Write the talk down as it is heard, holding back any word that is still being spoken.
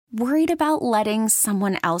Worried about letting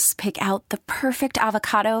someone else pick out the perfect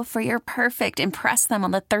avocado for your perfect impress them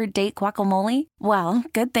on the third date guacamole? Well,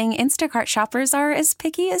 good thing Instacart shoppers are as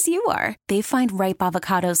picky as you are. They find ripe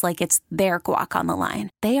avocados like it's their guac on the line.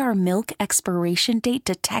 They are milk expiration date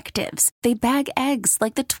detectives. They bag eggs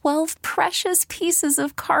like the 12 precious pieces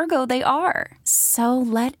of cargo they are. So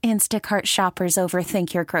let Instacart shoppers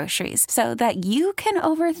overthink your groceries so that you can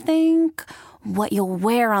overthink what you'll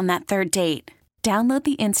wear on that third date. Download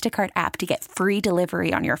the Instacart app to get free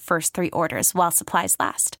delivery on your first 3 orders while supplies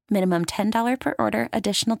last. Minimum $10 per order.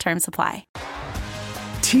 Additional terms apply.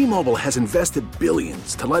 T-Mobile has invested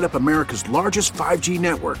billions to light up America's largest 5G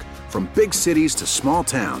network, from big cities to small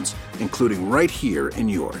towns, including right here in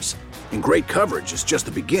yours. And great coverage is just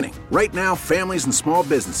the beginning. Right now, families and small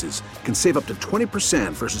businesses can save up to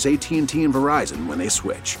 20% versus AT&T and Verizon when they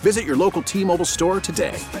switch. Visit your local T-Mobile store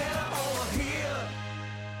today.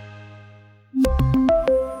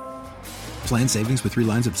 Plan savings with 3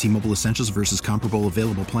 lines of T-Mobile Essentials versus comparable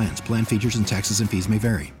available plans. Plan features and taxes and fees may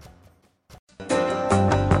vary.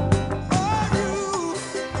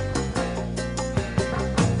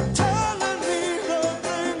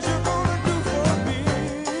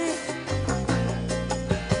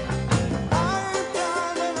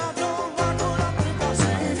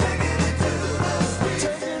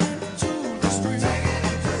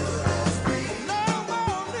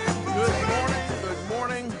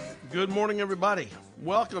 Good morning, everybody.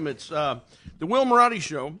 Welcome. It's the Will Marotti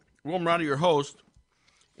Show. Will Marotti, your host,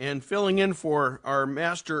 and filling in for our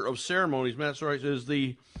Master of Ceremonies, is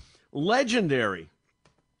the legendary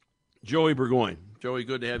Joey Burgoyne. Joey,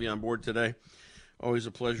 good to have you on board today. Always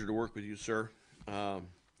a pleasure to work with you, sir.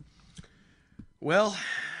 Well,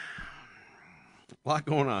 a lot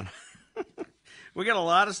going on. We got a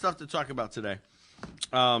lot of stuff to talk about today,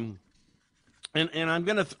 and I'm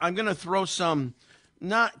gonna throw some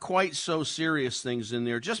not quite so serious things in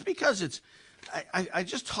there, just because it's, I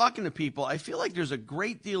just talking to people, I feel like there's a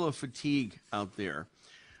great deal of fatigue out there,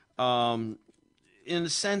 in the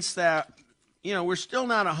sense that, you know, we're still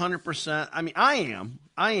not 100%. I mean, I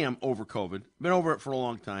am over COVID, been over it for a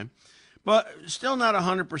long time, but still not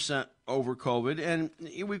 100% over COVID. And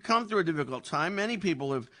we've come through a difficult time. Many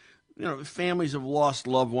people have, you know, families have lost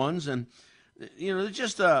loved ones, and, you know, there's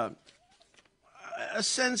just a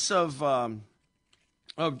sense of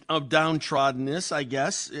downtroddenness, I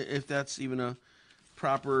guess, if that's even a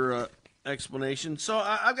proper explanation. So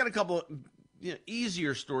I've got a couple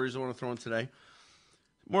easier stories I want to throw in today.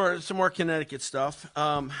 Some more Connecticut stuff,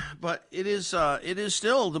 but it is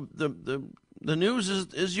still the news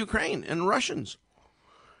is Ukraine and Russians,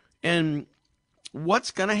 and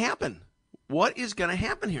what's going to happen? What is going to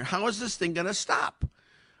happen here? How is this thing going to stop?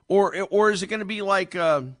 Or is it going to be like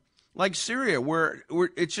Syria, where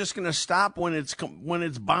it's just going to stop when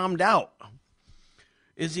it's bombed out?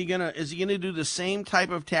 Is he gonna do the same type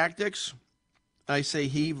of tactics? I say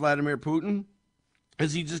Vladimir Putin.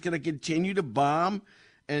 Is he just going to continue to bomb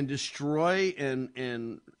and destroy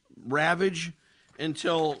and ravage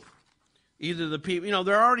until either the people, you know,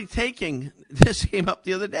 they're already taking, this came up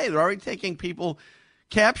the other day, they're already taking people,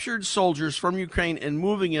 captured soldiers from Ukraine, and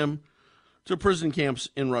moving them to prison camps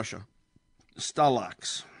in Russia,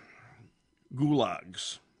 stalags,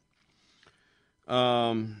 gulags.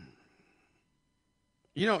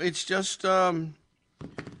 You know, it's just,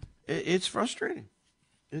 it's frustrating.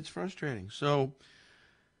 It's frustrating. So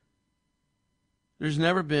there's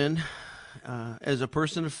never been, as a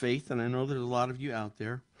person of faith, and I know there's a lot of you out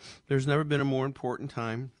there, there's never been a more important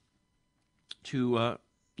time to,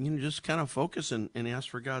 just kind of focus and ask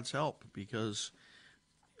for God's help, because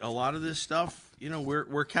a lot of this stuff, you know,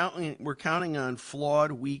 we're counting on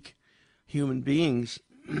flawed, weak human beings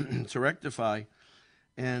to rectify,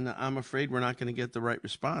 and I'm afraid we're not going to get the right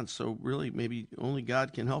response. So really, maybe only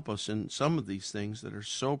God can help us in some of these things that are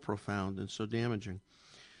so profound and so damaging.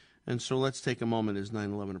 And so let's take a moment as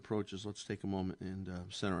 9/11 approaches. Let's take a moment and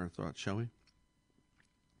center our thoughts, shall we?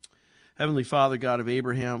 Heavenly Father, God of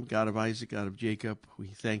Abraham, God of Isaac, God of Jacob, we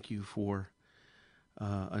thank you for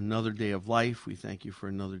another day of life. We thank you for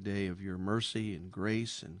another day of your mercy and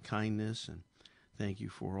grace and kindness, and thank you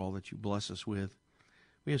for all that you bless us with.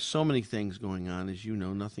 We have so many things going on. As you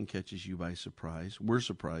know, nothing catches you by surprise. We're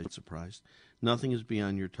surprised. Nothing is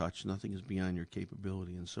beyond your touch. Nothing is beyond your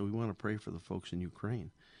capability. And so we want to pray for the folks in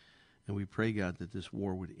Ukraine. And we pray, God, that this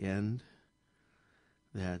war would end,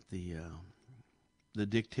 that the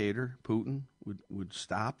dictator, Putin, would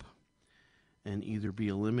stop and either be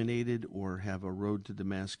eliminated or have a road to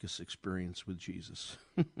Damascus experience with Jesus.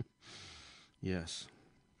 Yes.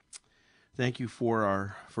 Thank you for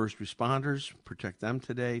our first responders. Protect them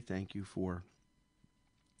today. Thank you for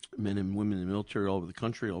men and women in the military all over the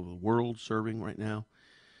country, all over the world, serving right now,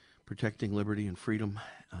 protecting liberty and freedom.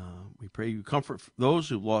 We pray you comfort those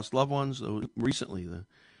who've lost loved ones. Those recently,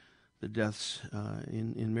 the deaths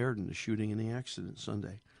in Meriden, the shooting and the accident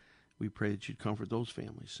Sunday. We pray that you'd comfort those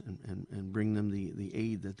families and bring them the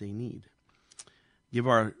aid that they need. Give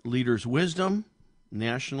our leaders wisdom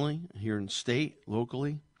nationally, here in state,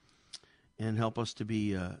 locally, and help us to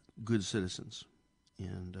be good citizens.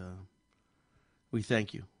 And we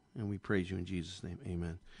thank you, and we praise you in Jesus' name.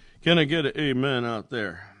 Amen. Can I get an amen out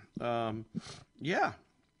there? Yeah.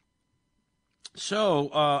 So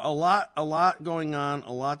a lot going on,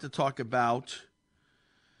 a lot to talk about.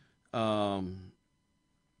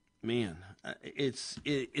 Man, it's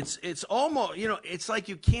almost, it's like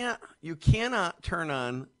you cannot turn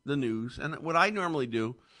on the news. And what I normally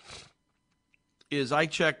do is I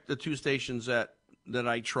check the two stations that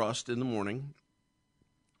I trust in the morning.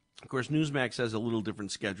 Of course, Newsmax has a little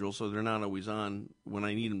different schedule, so they're not always on when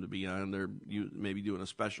I need them to be on. They're maybe doing a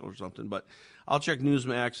special or something. But I'll check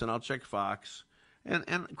Newsmax and I'll check Fox. And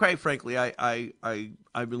quite frankly, I've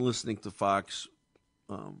been listening to Fox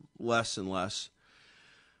less and less,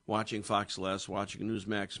 watching Fox less, watching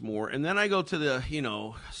Newsmax more. And then I go to the,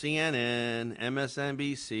 CNN,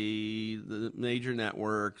 MSNBC, the major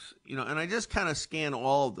networks, and I just kind of scan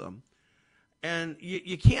all of them. And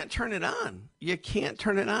you can't turn it on. You can't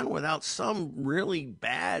turn it on without some really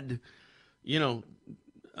bad,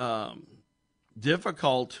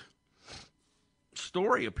 difficult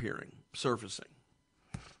story surfacing.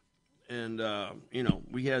 And,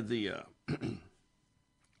 we had the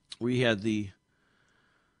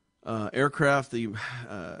aircraft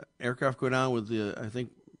go down with I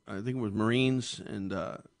think it was Marines, and,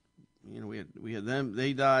 we had them.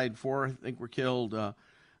 They died. 4, I think, were killed.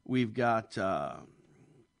 We've got,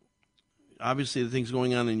 obviously, the things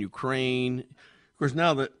going on in Ukraine. Of course,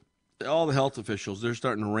 now that all the health officials, they're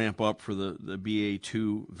starting to ramp up for the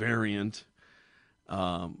BA2 variant,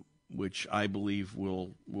 which I believe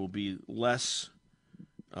will be less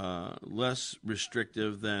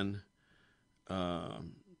restrictive than.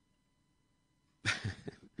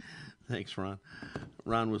 Thanks, Ron.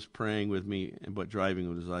 Ron was praying with me, but driving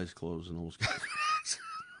with his eyes closed and almost got.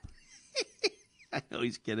 I know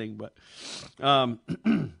he's kidding, but, so, I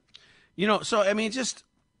mean, it's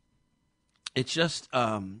just,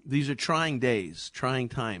 these are trying days, trying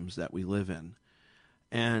times that we live in.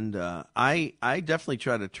 And, I definitely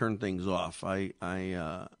try to turn things off. I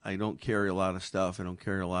don't carry a lot of stuff. I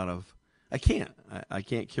can't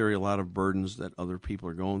carry a lot of burdens that other people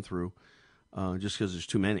are going through, just because there's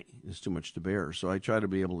too many. There's too much to bear. So I try to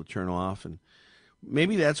be able to turn off, and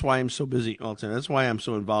maybe that's why I'm so busy all the time. That's why I'm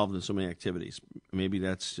so involved in so many activities. Maybe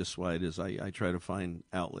that's just why it is. I try to find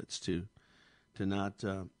outlets to not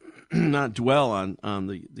not dwell on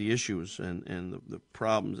the issues and the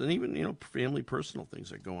problems, and even family personal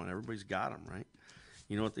things that go on. Everybody's got them, right?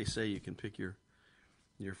 You know what they say, you can pick your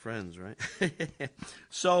friends, right?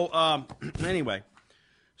 So anyway,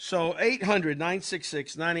 so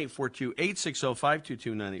 800-966-9842,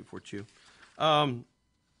 860-522-9842.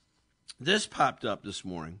 This popped up this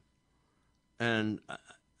morning, and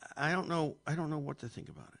I don't know what to think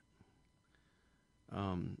about it.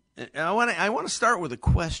 And I want to start with a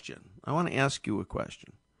question. I want to ask you a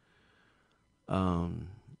question.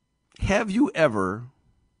 Have you ever,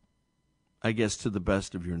 I guess to the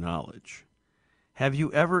best of your knowledge, have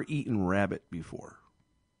you ever eaten rabbit before?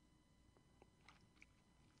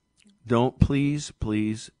 Don't, please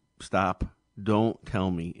stop. Don't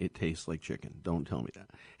tell me it tastes like chicken. Don't tell me that.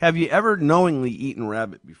 Have you ever knowingly eaten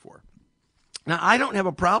rabbit before? Now, I don't have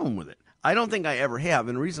a problem with it. I don't think I ever have.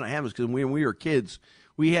 And the reason I have is because when we were kids,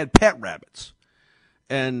 we had pet rabbits.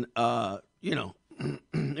 And,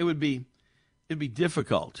 it'd be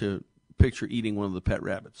difficult to picture eating one of the pet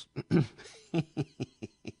rabbits.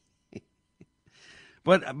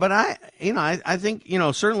 But I think,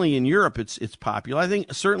 certainly in Europe it's popular. I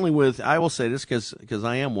think certainly I will say this because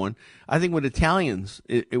I am one. I think with Italians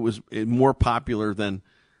it was more popular than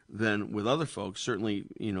with other folks, certainly,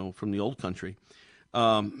 from the old country.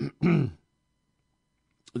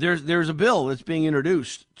 There's a bill that's being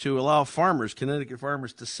introduced to allow Connecticut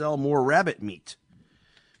farmers to sell more rabbit meat.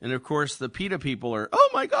 And of course the PETA people are, oh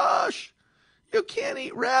my gosh, you can't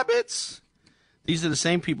eat rabbits. These are the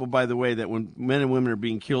same people, by the way, that when men and women are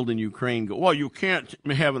being killed in Ukraine go, well, you can't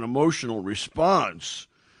have an emotional response.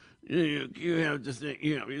 You have to think,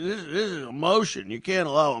 this is emotion. You can't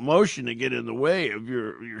allow emotion to get in the way of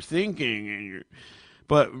your thinking.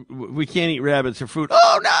 But we can't eat rabbits for food.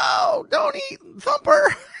 Oh, no, don't eat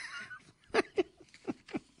Thumper.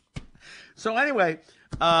 So anyway,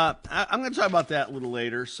 I'm going to talk about that a little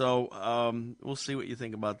later, so we'll see what you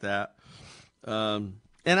think about that. And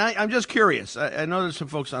I'm just curious. I know there's some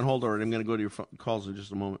folks on hold already. I'm going to go to your calls in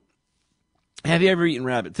just a moment. Have you ever eaten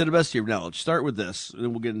rabbit? To the best of your knowledge. Start with this, and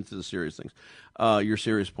then we'll get into the serious things, your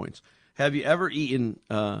serious points. Have you ever eaten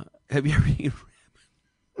rabbit?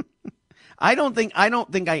 I don't think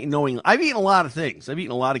knowing. I've eaten a lot of things. I've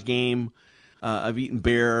eaten a lot of game. I've eaten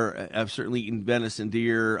bear. I've certainly eaten venison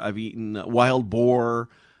deer. I've eaten wild boar.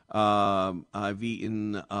 I've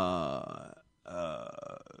eaten, I've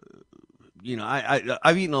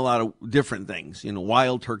eaten a lot of different things.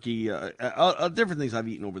 Wild turkey. Different things I've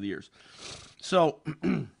eaten over the years. So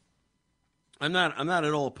I'm not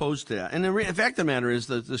at all opposed to that. And the fact of the matter is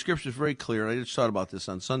that the scripture is very clear. I just thought about this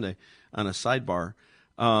on Sunday on a sidebar.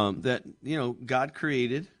 That God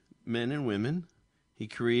created men and women. He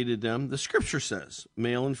created them. The scripture says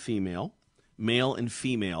male and female,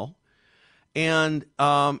 and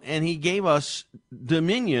he gave us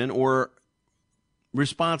dominion or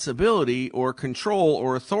responsibility or control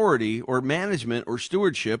or authority or management or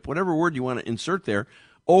stewardship, whatever word you want to insert there,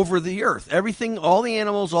 over the earth. Everything, all the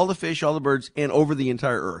animals, all the fish, all the birds, and over the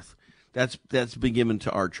entire earth. That's been given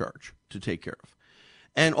to our charge to take care of,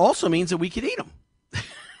 and also means that we could eat them.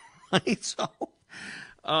 Right? So,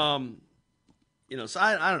 so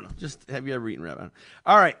I don't know. Just have you ever eaten rabbit?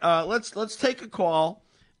 All right, let's take a call,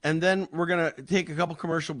 and then we're gonna take a couple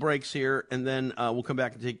commercial breaks here, and then we'll come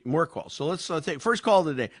back and take more calls. So let's take first call of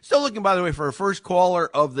the day. Still looking, by the way, for a first caller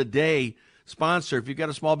of the day sponsor. If you've got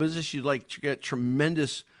a small business, you'd like to get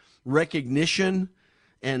tremendous recognition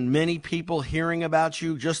and many people hearing about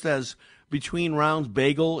you, just as Between Rounds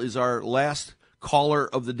Bagel is our last caller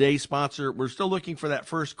of the day sponsor. We're still looking for that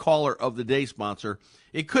first caller of the day sponsor.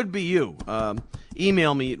 It could be you.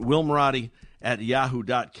 Email me at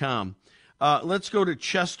willmarotti@yahoo.com. Let's go to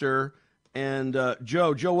Chester and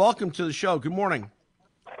Joe. Joe, welcome to the show. Good morning.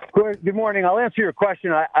 Good morning. I'll answer your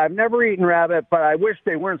question. I've never eaten rabbit, but I wish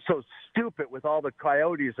they weren't so stupid with all the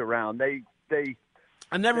coyotes around.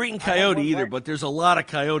 I've never eaten coyote either, but there's a lot of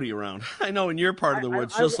coyote around. I know in your part of the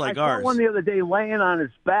woods, just like ours. I saw one the other day laying on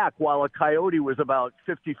his back while a coyote was about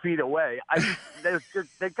 50 feet away.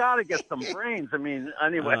 They got to get some brains. I mean,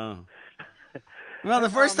 anyway. Well, the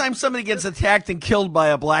first time somebody gets attacked and killed by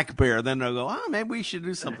a black bear, then they'll go, maybe we should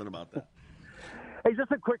do something about that. Hey,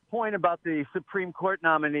 just a quick point about the Supreme Court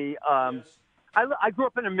nominee. Yes. I grew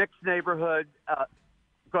up in a mixed neighborhood.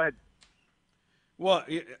 Go ahead. Well,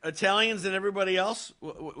 Italians and everybody else.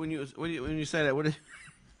 When you say that, what?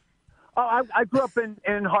 I grew up in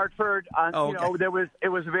Hartford. Okay. It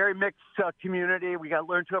was a very mixed community. We got to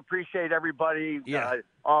learn to appreciate everybody,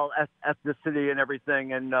 all ethnicity and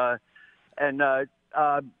everything. And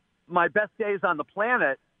my best days on the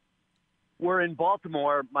planet were in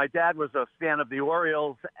Baltimore. My dad was a fan of the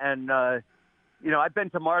Orioles, and I've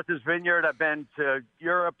been to Martha's Vineyard. I've been to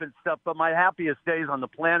Europe and stuff. But my happiest days on the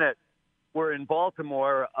planet were in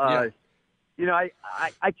Baltimore. I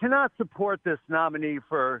cannot support this nominee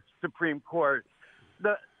for Supreme Court.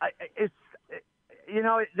 We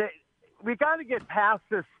got to get past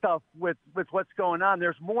this stuff with what's going on.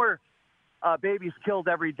 There's more babies killed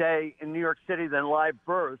every day in New York City than live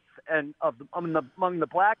births, and among the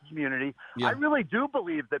black community. Yeah. I really do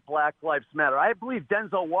believe that Black Lives Matter. I believe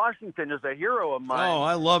Denzel Washington is a hero of mine. Oh,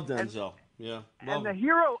 I love Denzel. And the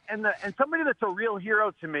hero and somebody that's a real hero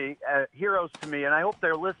to me, heroes to me, and I hope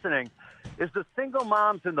they're listening, is the single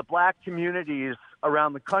moms in the black communities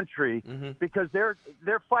around the country, because they're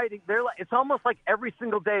fighting. It's almost like every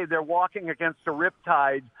single day they're walking against a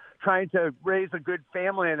riptide, trying to raise a good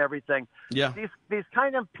family and everything. Yeah. These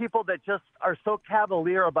kind of people that just are so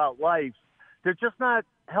cavalier about life, they're just not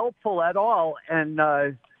helpful at all. And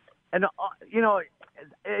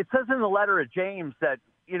it says in the letter of James that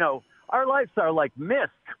our lives are like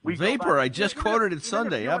mist. Vapor. I just quoted it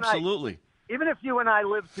Sunday. Absolutely. Even if you and I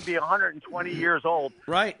live to be 120 years old,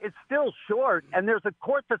 right? It's still short, and there's a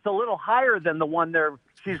court that's a little higher than the one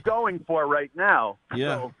she's going for right now.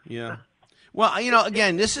 Yeah. Well,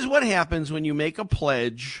 again, this is what happens when you make a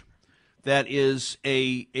pledge that is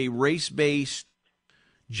a race-based,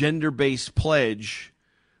 gender-based pledge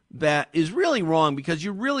that is really wrong, because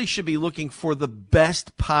you really should be looking for the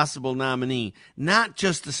best possible nominee, not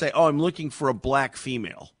just to say, I'm looking for a black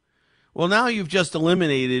female. Well, now you've just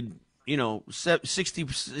eliminated, 60,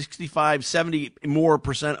 65, 70 more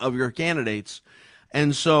 % of your candidates.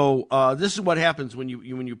 And so this is what happens when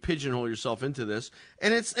you pigeonhole yourself into this.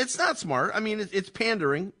 And it's not smart. I mean, it's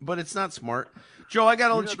pandering, but it's not smart. Joe, I got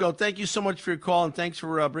to let you go. Thank you so much for your call, and thanks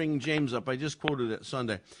for bringing James up. I just quoted it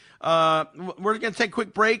Sunday. We're going to take a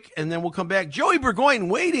quick break, and then we'll come back. Joey Burgoyne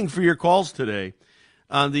waiting for your calls today.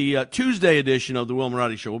 on the Tuesday edition of the Will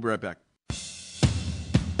Marotti Show. We'll be right back.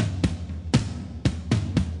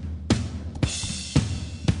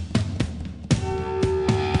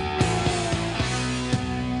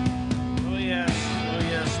 Oh,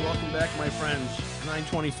 yes. Welcome back, my friends.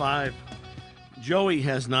 9:25. Joey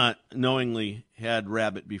has not knowingly had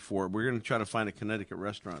rabbit before. We're going to try to find a Connecticut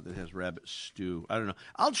restaurant that has rabbit stew. I don't know.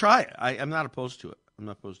 I'll try it. I'm not opposed to it. I'm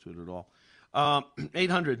not opposed to it at all.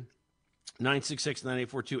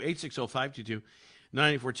 800-966-9842,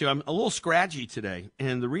 860-522-9842. I'm a little scratchy today,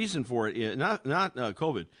 and the reason for it is not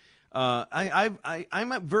COVID.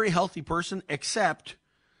 I'm a very healthy person, except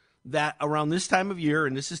that around this time of year,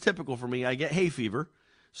 and this is typical for me, I get hay fever.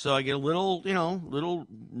 So I get a little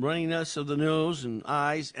runniness of the nose and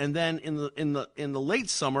eyes, and then in the late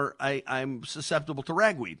summer, I'm susceptible to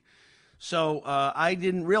ragweed. So I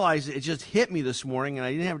didn't realize it just hit me this morning, and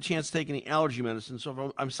I didn't have a chance to take any allergy medicine. So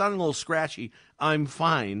if I'm sounding a little scratchy, I'm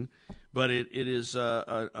fine, but it is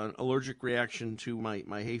an allergic reaction to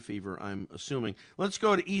my hay fever, I'm assuming. Let's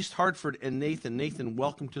go to East Hartford and Nathan. Nathan,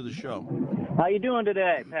 welcome to the show. How you doing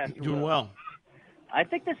today, Pastor? Doing Will? well. I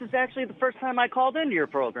think this is actually the first time I called into your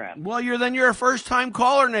program. Well, you're a first-time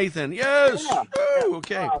caller, Nathan. Yes. Yeah. Woo,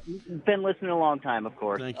 okay. Been listening a long time, of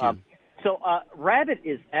course. Thank you. So rabbit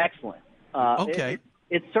is excellent. Okay.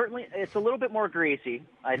 It's a little bit more greasy,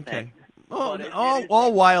 I think.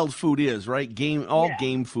 All wild food is, right?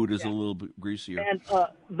 Game food is a little bit greasier. And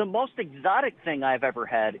the most exotic thing I've ever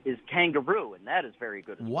had is kangaroo, and that is very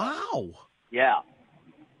good. Wow. Yeah.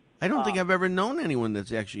 I don't think I've ever known anyone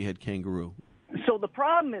that's actually had kangaroo. So the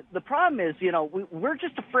problem is, we're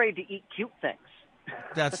just afraid to eat cute things.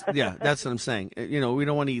 That's what I'm saying. We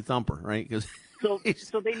don't want to eat thumper, right? So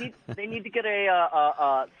they need to get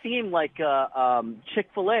a theme like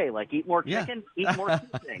Chick-fil-A, like eat more chicken, eat more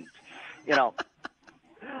cute things.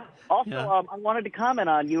 Also, I wanted to comment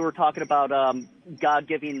on, you were talking about God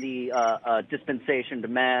giving the dispensation to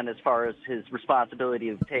man as far as his responsibility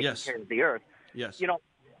of taking care of the earth. Yes.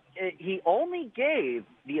 He only gave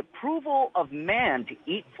the approval of man to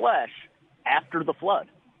eat flesh after the flood.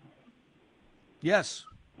 Yes.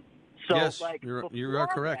 So, yes, you are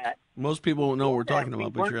correct. Most people won't know what we're talking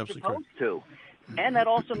about, but you're absolutely correct. To. And that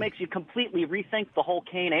also makes you completely rethink the whole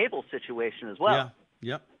Cain-Abel situation as well.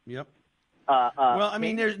 Yeah. Yep. Well, I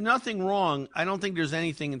mean, there's nothing wrong. I don't think there's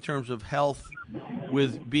anything in terms of health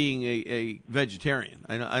with being a vegetarian.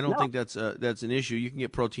 I don't think that's an issue. You can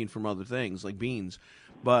get protein from other things like beans,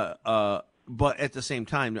 but at the same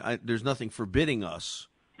time, there's nothing forbidding us.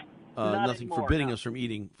 Us from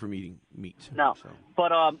eating meat. No, so.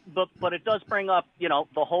 but it does bring up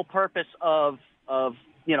the whole purpose of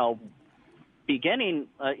beginning.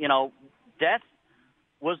 Death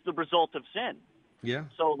was the result of sin. Yeah.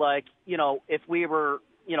 So if we were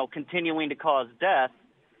continuing to cause death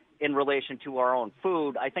in relation to our own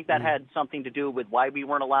food, I think that had something to do with why we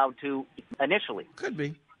weren't allowed to initially. Could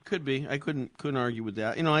be. I couldn't argue with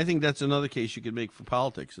that. I think that's another case you could make for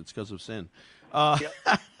politics. It's because of sin.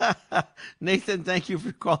 Nathan, thank you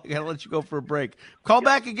for calling. I got to let you go for a break. Call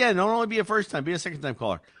back again. Don't only be a first time. Be a second time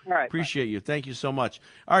caller. All right. Appreciate you. Thank you so much.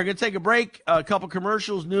 All right, going to take a break. A couple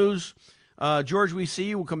commercials, news. George, we see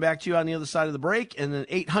you. We'll come back to you on the other side of the break. And then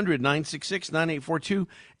 800-966-9842,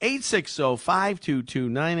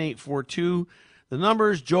 860-522-9842. The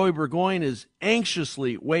numbers. Joey Burgoyne is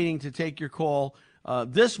anxiously waiting to take your call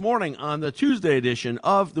this morning on the Tuesday edition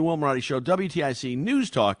of the Will Marotti Show, WTIC News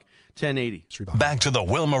Talk 1080. Back to the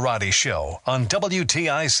Will Marotti Show on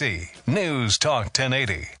WTIC News Talk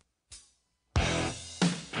 1080.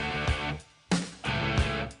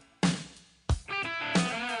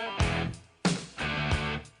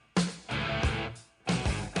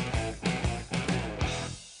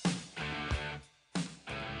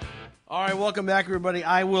 All right, welcome back, everybody.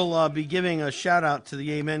 I will be giving a shout-out to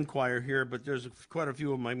the Amen Choir here, but there's quite a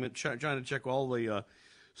few of them. I'm trying to check all the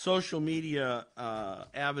social media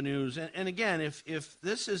avenues. And again, if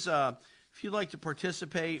this is if you'd like to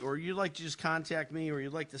participate or you'd like to just contact me or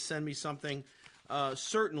you'd like to send me something,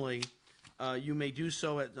 certainly you may do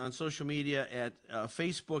so on social media at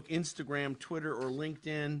Facebook, Instagram, Twitter, or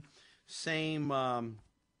LinkedIn. Same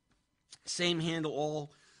handle,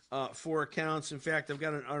 all 4 accounts. In fact, I've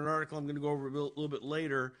got an article I'm going to go over a little bit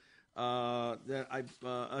later that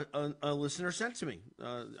a listener sent to me.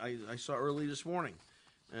 I saw early this morning.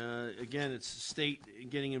 Again, it's state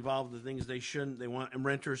getting involved in things they shouldn't. They want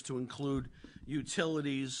renters to include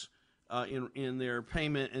utilities in their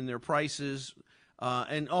payment and their prices.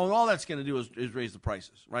 And all that's going to do is raise the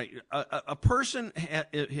prices, right? A person,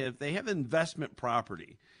 if they have investment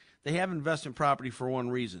property, They have investment property for one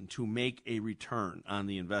reason, to make a return on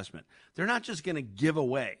the investment. They're not just going to give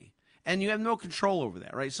away. And you have no control over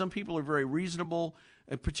that, right? Some people are very reasonable,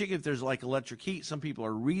 particularly if there's like electric heat. Some people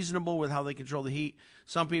are reasonable with how they control the heat.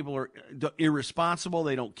 Some people are irresponsible.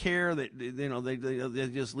 They don't care. They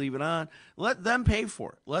just leave it on. Let them pay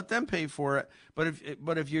for it. Let them pay for it.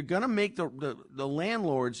 But if you're going to make the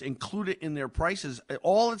landlords include it in their prices,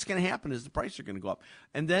 all that's going to happen is the prices are going to go up.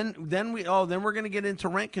 And then we're going to get into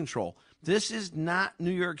rent control. This is not New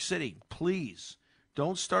York City. Please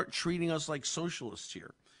don't start treating us like socialists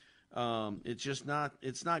here. It's just not.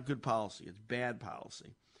 It's not good policy. It's bad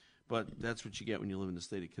policy, but that's what you get when you live in the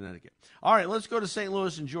state of Connecticut. All right, let's go to St.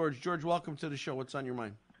 Louis and George. George, welcome to the show. What's on your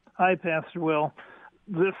mind? Hi, Pastor Will.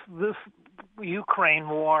 This Ukraine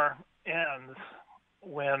war ends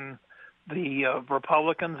when the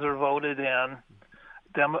Republicans are voted in.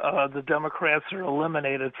 The Democrats are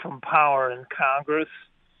eliminated from power in Congress,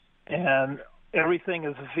 and everything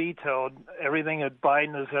is vetoed. Everything that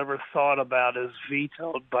Biden has ever thought about is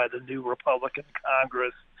vetoed by the new Republican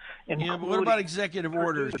Congress. Yeah, but what about executive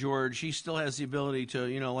orders, George? He still has the ability to,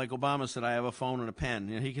 like Obama said, I have a phone and a pen.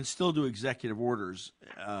 He can still do executive orders.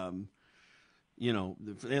 At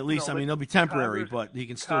least, they'll be temporary, but he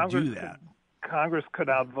can still do that. Congress could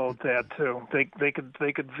outvote that too. They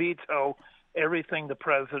could veto everything the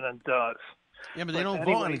president does. Yeah, but they don't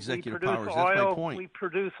vote on executive powers. That's my point. We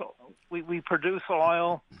produce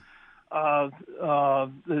oil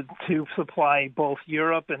to supply both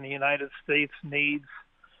Europe and the United States needs,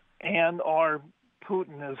 and our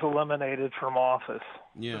Putin is eliminated from office.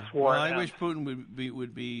 Yeah. Well, I wish Putin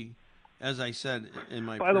would be, as I said in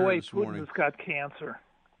my prayer this morning. By the way, Putin's got cancer.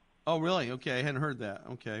 Oh, really? Okay, I hadn't heard that.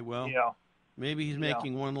 Okay, well, yeah. Maybe he's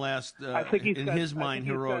making one last,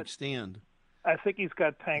 heroic stand. I think he's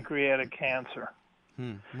got pancreatic cancer.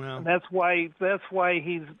 Well, and that's why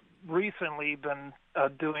he's recently been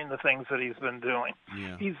doing the things that he's been doing.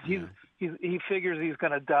 Yeah, he figures he's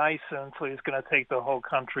going to die soon, so he's going to take the whole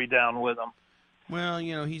country down with him. Well,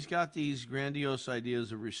 he's got these grandiose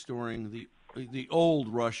ideas of restoring the old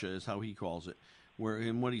Russia, is how he calls it.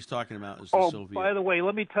 And what he's talking about is the Soviet. By the way,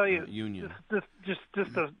 let me tell you, Union. Just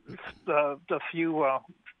a few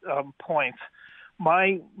points.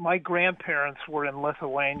 My grandparents were in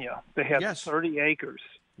Lithuania. They had 30 acres.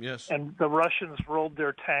 Yes. And the Russians rolled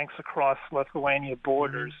their tanks across Lithuania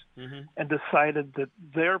borders and decided that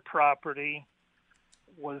their property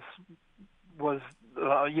was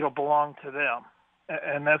belonged to them.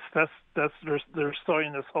 And they're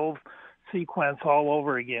starting this whole sequence all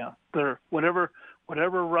over again. Whatever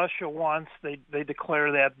Russia wants, they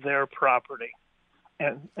declare that their property.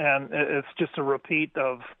 And it's just a repeat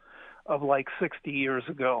of like 60 years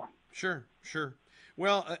ago. Sure.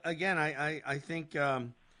 Well, again, I think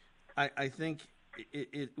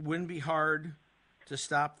it wouldn't be hard to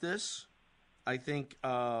stop this. I think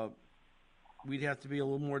we'd have to be a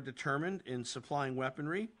little more determined in supplying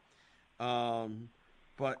weaponry.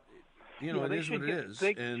 But it is what it is,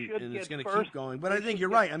 and it's going to keep going. But I think you're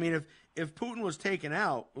right. I mean, if Putin was taken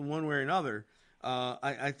out in one way or another,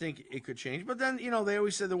 I think it could change. But then, they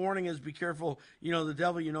always say the warning is be careful. The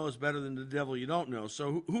devil you know is better than the devil you don't know.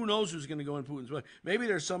 So who knows who's going to go in Putin's way? Maybe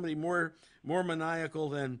there's somebody more maniacal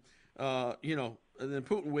than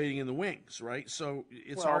Putin waiting in the wings, right? So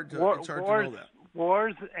it's hard to know that.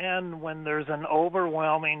 Wars end when there's an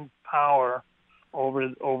overwhelming power over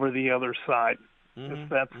the other side. It's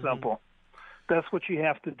that simple. That's what you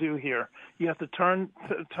have to do here. You have to turn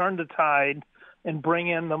the tide and bring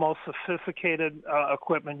in the most sophisticated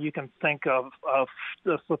equipment you can think of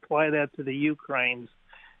to supply that to the Ukrainians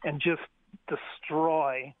and just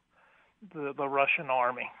destroy the Russian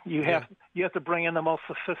army. You have to bring in the most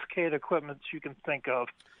sophisticated equipment you can think of.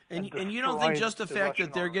 And you don't think just the fact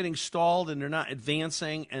that they're getting stalled and they're not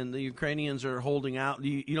advancing and the Ukrainians are holding out,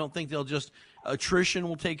 you don't think attrition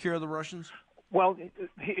will take care of the Russians? Well,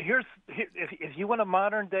 if you want a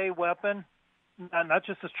modern-day weapon, not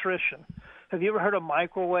just attrition. Have you ever heard of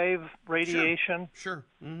microwave radiation? Sure.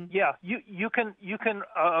 Mm-hmm. Yeah, you can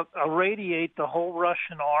irradiate the whole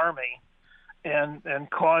Russian army and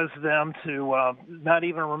cause them to not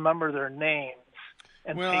even remember their names.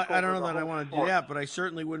 Well, I don't know that I want to do that, but I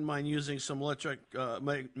certainly wouldn't mind using some electric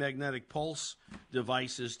magnetic pulse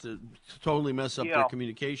devices to totally mess up their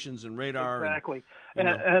communications and radar. Exactly,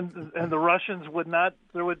 and the Russians would not.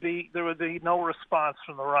 There would be no response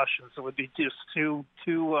from the Russians. It would be just too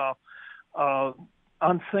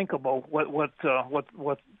unthinkable what the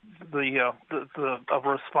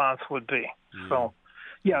response would be. Yeah. So,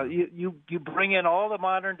 you bring in all the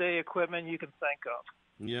modern day equipment you can think of.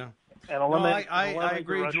 Yeah. and eliminate. I eliminate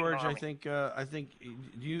agree, the George. Russian Army. I think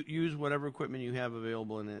you use whatever equipment you have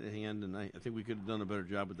available in at hand, and I think we could have done a better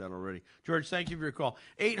job with that already. George, thank you for your call.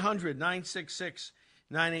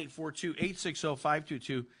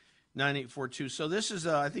 800-966-9842, 860-522-9842. So this is,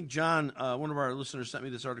 I think John, one of our listeners, sent me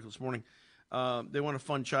this article this morning. They want to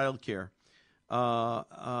fund child care.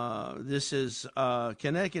 This is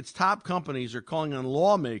Connecticut's top companies are calling on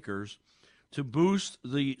lawmakers to boost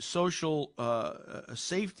the social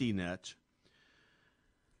safety net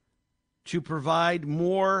to provide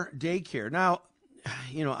more daycare. Now,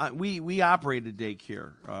 you know, we operate a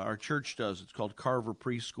daycare. Our church does. It's called Carver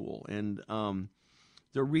Preschool. And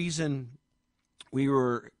the reason we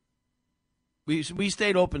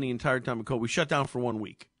stayed open the entire time of COVID, we shut down for 1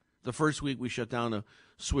 week. The first week we shut down to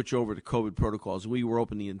switch over to COVID protocols. We were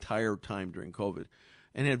open the entire time during COVID.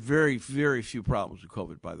 And had very, very few problems with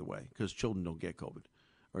COVID, by the way, because children don't get COVID,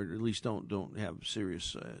 or at least don't have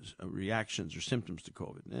serious reactions or symptoms to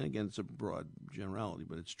COVID. And again, it's a broad generality,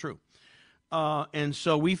 but it's true. And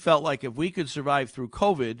so we felt like if we could survive through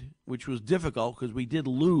COVID, which was difficult because we did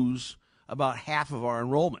lose about half of our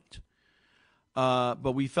enrollment,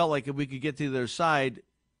 but we felt like if we could get to the other side,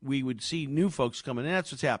 we would see new folks coming in.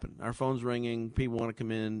 That's what's happened. Our phone's ringing. People want to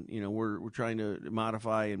come in. You know, we're trying to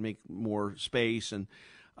modify and make more space. And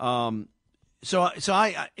so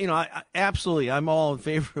I absolutely, I'm all in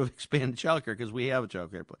favor of expanding childcare because we have a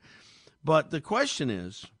childcare plan. But the question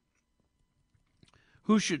is,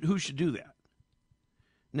 who should do that?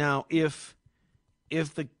 Now, if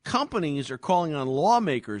the companies are calling on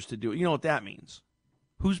lawmakers to do it, you know what that means.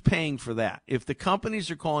 Who's paying for that? If the companies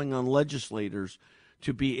are calling on legislators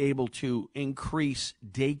to be able to increase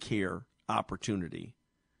daycare opportunity,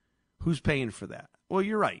 who's paying for that? Well,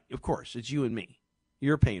 you're right. Of course, it's you and me.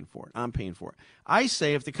 You're paying for it. I'm paying for it. I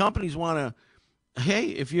say if the companies want to, hey,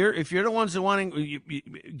 if you're the ones that want to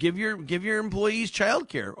give your employees child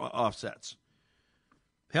care offsets,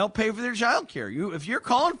 help pay for their child care. If you're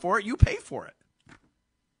calling for it, you pay for it.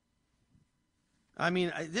 I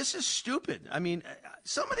mean, this is stupid. I mean,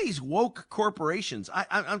 some of these woke corporations,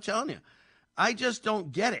 I'm telling you, I just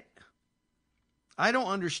don't get it. I don't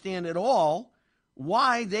understand at all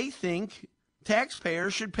why they think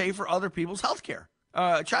taxpayers should pay for other people's health care,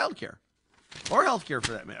 child care, or health care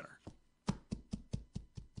for that matter.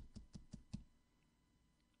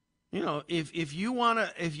 You know, if you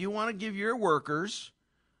want to give your workers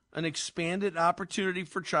an expanded opportunity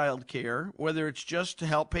for child care, whether it's just to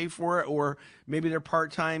help pay for it or maybe they're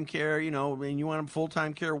part-time care, you know, and you want them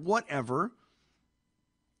full-time care, whatever.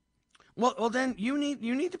 Well, then you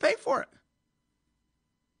need to pay for it.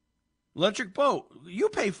 Electric Boat, you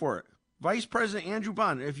pay for it. Vice President Andrew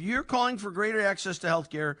Bond, if you're calling for greater access to health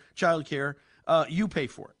care, child care, you pay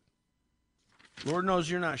for it. Lord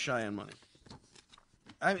knows you're not shy on money.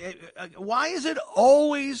 Why is it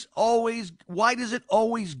why does it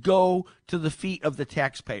always go to the feet of the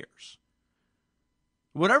taxpayers?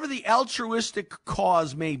 Whatever the altruistic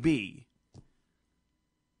cause may be,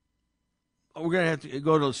 we're going to have to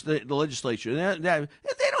go to the legislature. They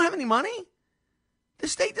don't have any money. The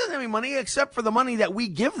state doesn't have any money except for the money that we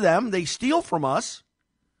give them. They steal from us.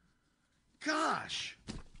 Gosh.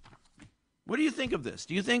 What do you think of this?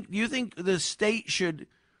 Do you think the state should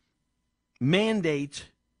mandate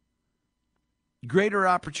greater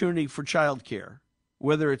opportunity for child care,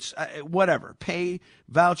 whether it's whatever, pay,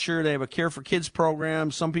 voucher, they have a Care for Kids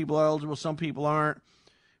program. Some people are eligible, some people aren't.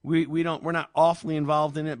 We're not awfully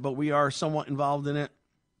involved in it, but we are somewhat involved in it.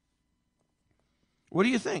 What do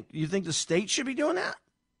you think? Do you think the state should be doing that?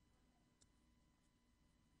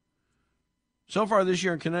 So far this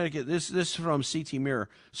year in Connecticut, this is from CT Mirror.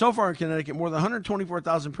 So far in Connecticut, more than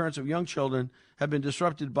 124,000 parents of young children have been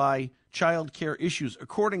disrupted by child care issues,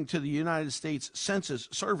 according to the United States Census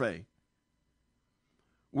Survey.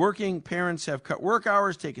 Working parents have cut work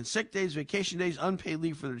hours, taken sick days, vacation days, unpaid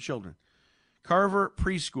leave for their children. Carver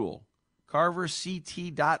Preschool,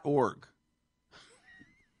 carverct.org.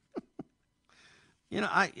 You know,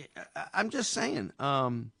 I'm just saying.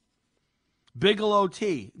 Bigelow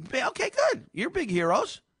Tea. Okay, good. You're big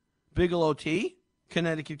heroes. Bigelow Tea,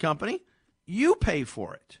 Connecticut company. You pay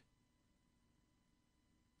for it.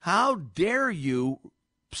 How dare you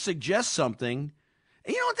suggest something?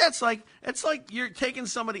 And you know what that's like? It's like you're taking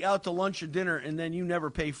somebody out to lunch or dinner and then you never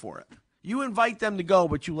pay for it. You invite them to go,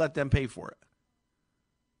 but you let them pay for it.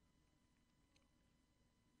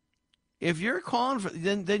 If you're calling for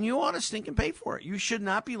then you ought to stink and pay for it. You should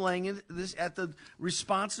not be laying this at the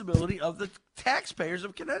responsibility of the taxpayers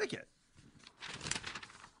of Connecticut.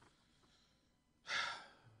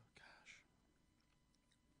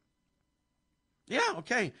 Yeah,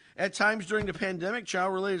 okay. At times during the pandemic,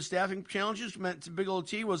 child-related staffing challenges meant Bigelow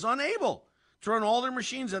Tea was unable to run all their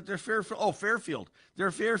machines at their Fairfield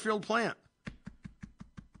plant.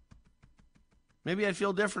 Maybe I'd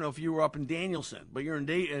feel different if you were up in Danielson, but you're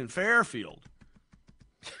in Fairfield.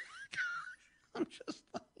 I'm just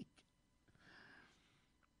like,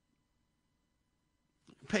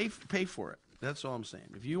 pay for it. That's all I'm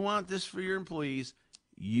saying. If you want this for your employees,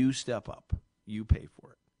 you step up. You pay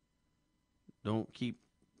for it. Don't keep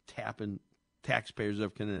tapping taxpayers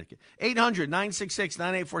of Connecticut.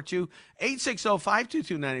 800-966-9842,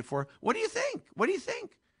 860-522-984. What do you think? What do you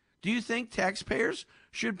think? Do you think taxpayers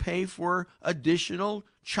should pay for additional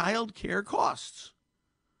child care costs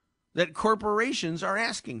that corporations are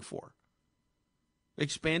asking for?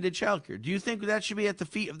 Expanded child care. Do you think that should be at the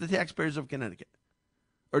feet of the taxpayers of Connecticut?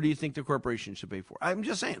 Or do you think the corporation should pay for it? I'm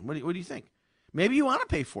just saying. What do you think? Maybe you want to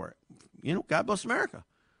pay for it. God bless America.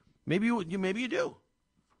 Maybe you do.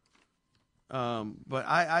 But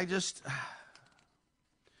I just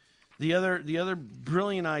the other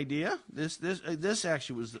brilliant idea. This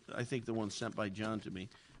actually was, I think, the one sent by John to me,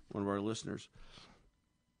 one of our listeners.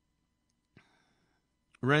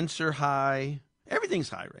 Rents are high. Everything's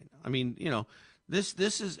high right now. I mean,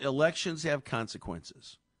 this is elections have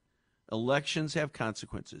consequences. Elections have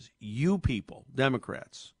consequences. You people,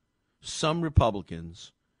 Democrats, some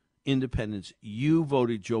Republicans, independents, you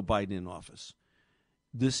voted Joe Biden in office.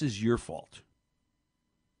 This is your fault.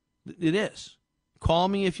 It is. Call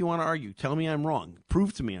me if you want to argue. Tell me I'm wrong.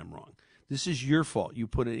 Prove to me I'm wrong. This is your fault. You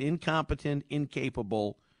put an incompetent,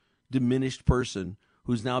 incapable, diminished person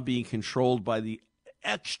who's now being controlled by the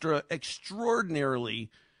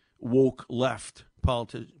extraordinarily woke left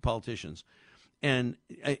politicians. And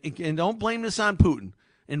don't blame this on Putin.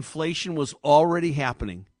 Inflation was already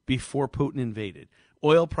happening before Putin invaded.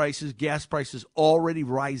 Oil prices, gas prices already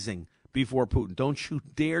rising before Putin. Don't you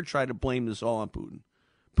dare try to blame this all on Putin.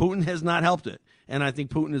 Putin has not helped it. And I think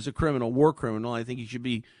Putin is a criminal, war criminal. I think he should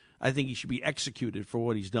be executed for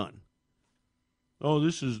what he's done. Oh,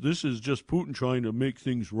 this is just Putin trying to make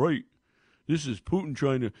things right. This is Putin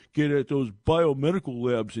trying to get at those biomedical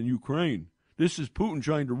labs in Ukraine. This is Putin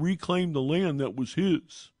trying to reclaim the land that was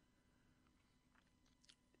his.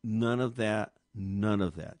 None of that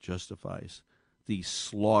justifies the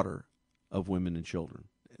slaughter of women and children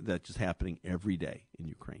that's just happening every day in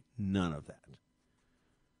Ukraine. None of that.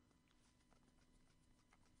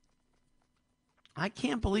 I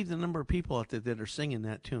can't believe the number of people out there that are singing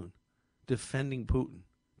that tune, defending Putin,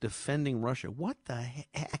 defending Russia. What the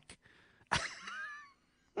heck?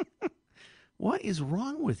 What is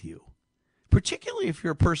wrong with you? Particularly if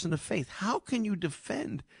you're a person of faith. How can you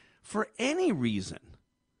defend, for any reason,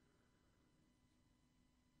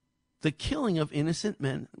 the killing of innocent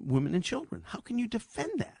men, women, and children? How can you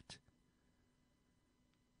defend that?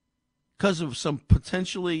 Because of some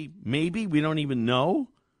potentially, maybe, we don't even know,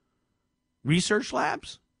 research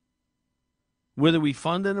labs? Whether we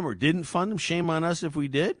funded them or didn't fund them, shame on us if we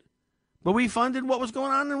did. But we funded what was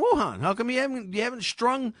going on in Wuhan. How come you haven't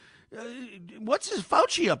strung, what's his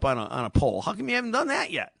Fauci up on a pole? How come you haven't done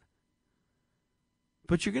that yet?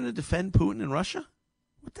 But you're going to defend Putin and Russia?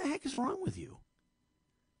 What the heck is wrong with you?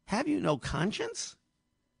 Have you no conscience?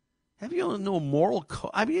 Have you no moral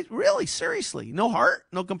I mean, really, seriously, no heart,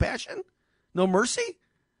 no compassion, no mercy?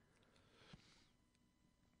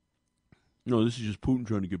 No, this is just Putin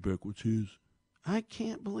trying to get back what's his. I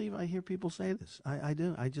can't believe I hear people say this. I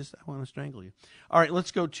do. I want to strangle you. All right, let's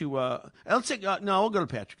go to, we'll go to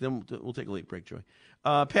Patrick. Then we'll take a late break, Joey.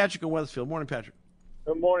 Patrick in Weathersfield. Morning, Patrick.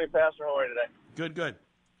 Good morning, Pastor. How are you today? Good.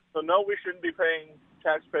 So, no, we shouldn't be paying,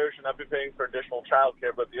 taxpayers should not be paying for additional child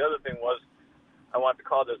care. But the other thing was, I wanted to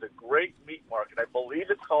call, there's a great meat market. I believe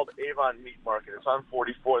it's called Avon Meat Market. It's on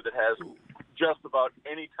 44 that has just about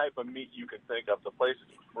any type of meat you can think of. The place is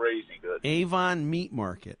crazy good. Avon Meat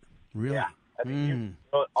Market. Really? Yeah. I mean,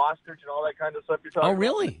 ostrich and all that kind of stuff you're talking about. Oh,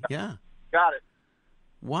 really? Yeah. Got it.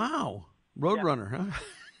 Wow. Roadrunner, huh?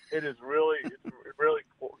 It is really, it's really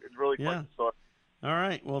cool. It's really quite the story. All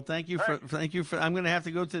right. Well, thank you for. I'm going to have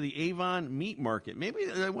to go to the Avon Meat Market. Maybe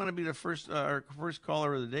I want to be the first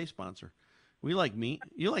caller of the day sponsor. We like meat.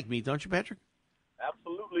 You like meat, don't you, Patrick?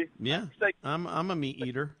 Absolutely. Yeah. I'm a meat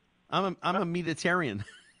eater. I'm a meatitarian.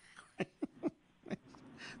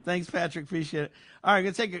 Thanks, Patrick. Appreciate it. All right, I'm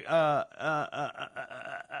going to take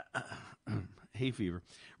hay fever.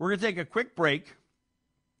 We're going to take a quick break.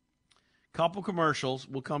 Couple commercials.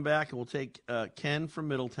 We'll come back and we'll take Ken from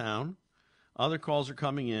Middletown. Other calls are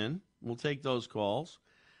coming in. We'll take those calls.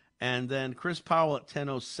 And then Chris Powell at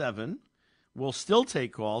 10:07. We'll still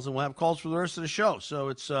take calls, and we'll have calls for the rest of the show. So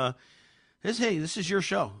it's This is your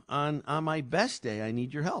show. On my best day, I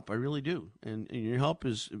need your help. I really do. And your help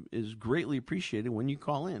is greatly appreciated when you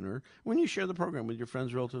call in or when you share the program with your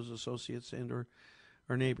friends, relatives, associates, and or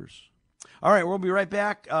neighbors. All right, we'll be right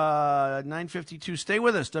back. 9:52. Stay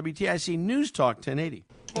with us. WTIC News Talk 1080.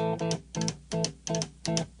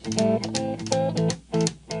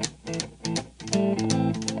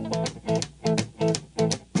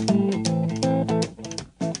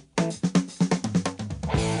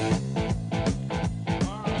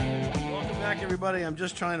 Everybody, I'm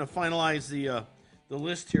just trying to finalize the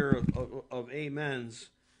list here of amens.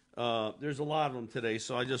 There's a lot of them today,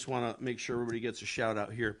 so I just want to make sure everybody gets a shout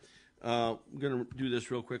out here. I'm going to do this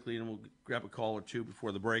real quickly, and we'll grab a call or two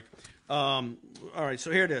before the break. All right, so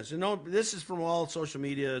here it is. This is from all social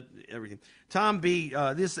media, everything. Tom B.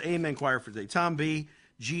 This is Amen Choir for today. Tom B.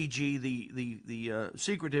 GG, the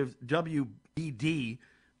secretive WBD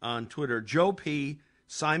on Twitter. Joe P.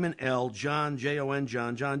 Simon L. John Jon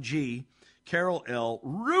John G. Carol L.,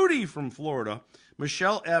 Rudy from Florida,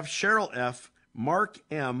 Michelle F., Cheryl F., Mark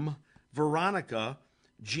M., Veronica,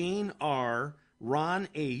 Jean R., Ron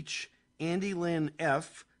H., Andy Lynn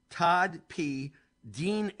F., Todd P.,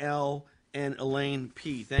 Dean L., and Elaine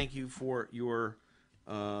P. Thank you for your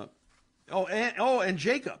and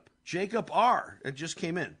Jacob R. It just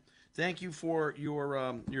came in. Thank you for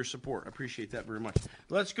your support. I appreciate that very much.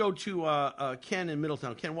 Let's go to Ken in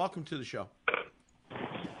Middletown. Ken, welcome to the show.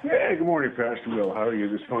 Hey, good morning, Pastor Bill. How are you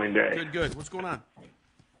this fine day? Good. What's going on?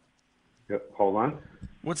 Yep, hold on.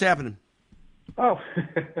 What's happening? Oh,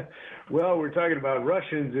 well, we're talking about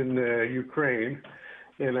Russians in Ukraine,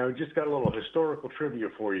 and I just got a little historical trivia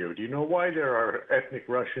for you. Do you know why there are ethnic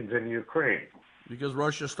Russians in Ukraine? Because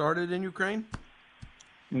Russia started in Ukraine?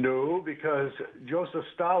 No, because Joseph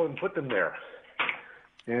Stalin put them there.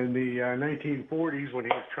 In the 1940s, when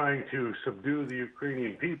he was trying to subdue the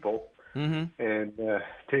Ukrainian people, and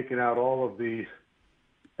taking out all of the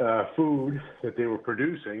food that they were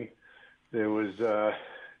producing, there was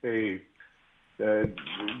a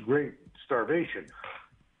great starvation.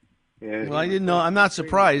 And well, I didn't know. I'm not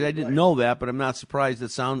surprised. I didn't know that, but I'm not surprised.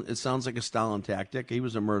 It sounds like a Stalin tactic. He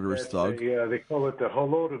was a murderous thug. They call it the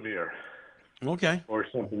Holodomor. Okay. Or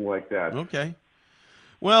something like that. Okay.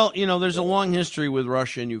 Well, there's a long history with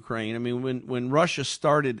Russia and Ukraine. I mean, when Russia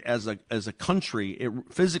started as a country, it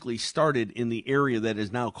physically started in the area that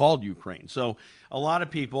is now called Ukraine. So a lot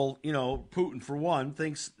of people, Putin for one,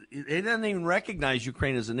 thinks he doesn't even recognize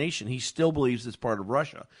Ukraine as a nation. He still believes it's part of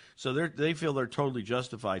Russia. So they feel they're totally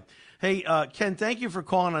justified. Hey, Ken, thank you for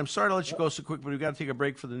calling. I'm sorry to let you go so quick, but we've got to take a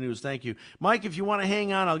break for the news. Thank you. Mike, if you want to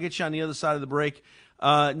hang on, I'll get you on the other side of the break.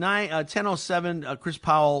 10:07, Chris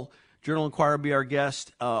Powell, Journal Inquirer, be our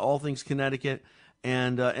guest, all things Connecticut,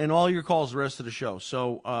 and all your calls the rest of the show.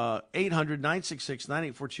 So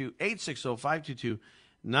 800-966-9842,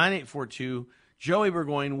 860-522-9842. Joey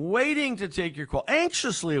Burgoyne waiting to take your call,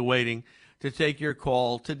 anxiously awaiting to take your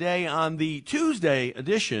call today on the Tuesday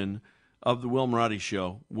edition of the Will Marotti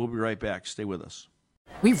Show. We'll be right back. Stay with us.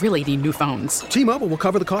 We really need new phones. T-Mobile will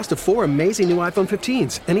cover the cost of 4 amazing new iPhone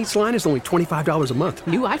 15s, and each line is only $25 a month.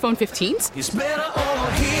 New iPhone 15s? It's better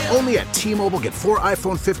over here. Only at T-Mobile, get 4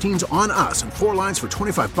 iPhone 15s on us and 4 lines for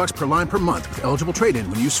 $25 per line per month with eligible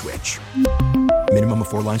trade-in when you switch. Minimum of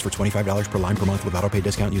 4 lines for $25 per line per month with autopay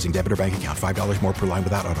discount using debit or bank account. $5 more per line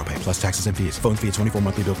without autopay, plus taxes and fees. Phone fee at 24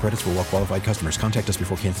 monthly bill credits for well-qualified customers. Contact us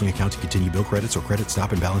before canceling account to continue bill credits or credit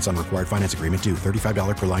stop and balance on required finance agreement due.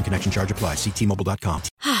 $35 per line connection charge applies. See T-Mobile.com.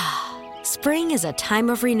 Spring is a time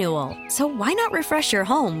of renewal, so why not refresh your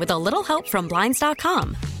home with a little help from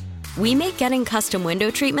Blinds.com? We make getting custom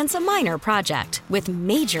window treatments a minor project with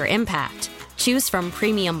major impact. Choose from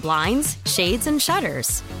premium blinds, shades, and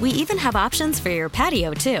shutters. We even have options for your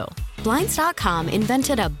patio, too. Blinds.com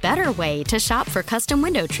invented a better way to shop for custom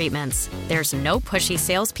window treatments. There's no pushy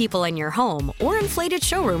salespeople in your home or inflated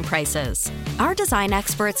showroom prices. Our design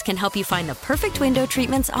experts can help you find the perfect window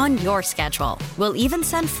treatments on your schedule. We'll even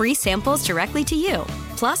send free samples directly to you.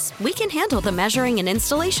 Plus, we can handle the measuring and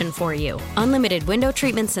installation for you. Unlimited window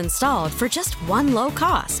treatments installed for just one low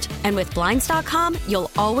cost. And with Blinds.com,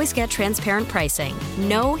 you'll always get transparent pricing.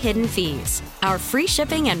 No hidden fees. Our free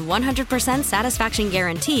shipping and 100% satisfaction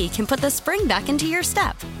guarantee can put the spring back into your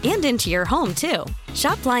step and into your home, too.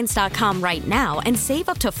 Shop Blinds.com right now and save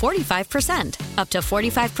up to 45%. Up to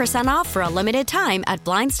 45% off for a limited time at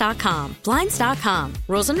Blinds.com. Blinds.com.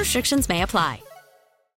 Rules and restrictions may apply.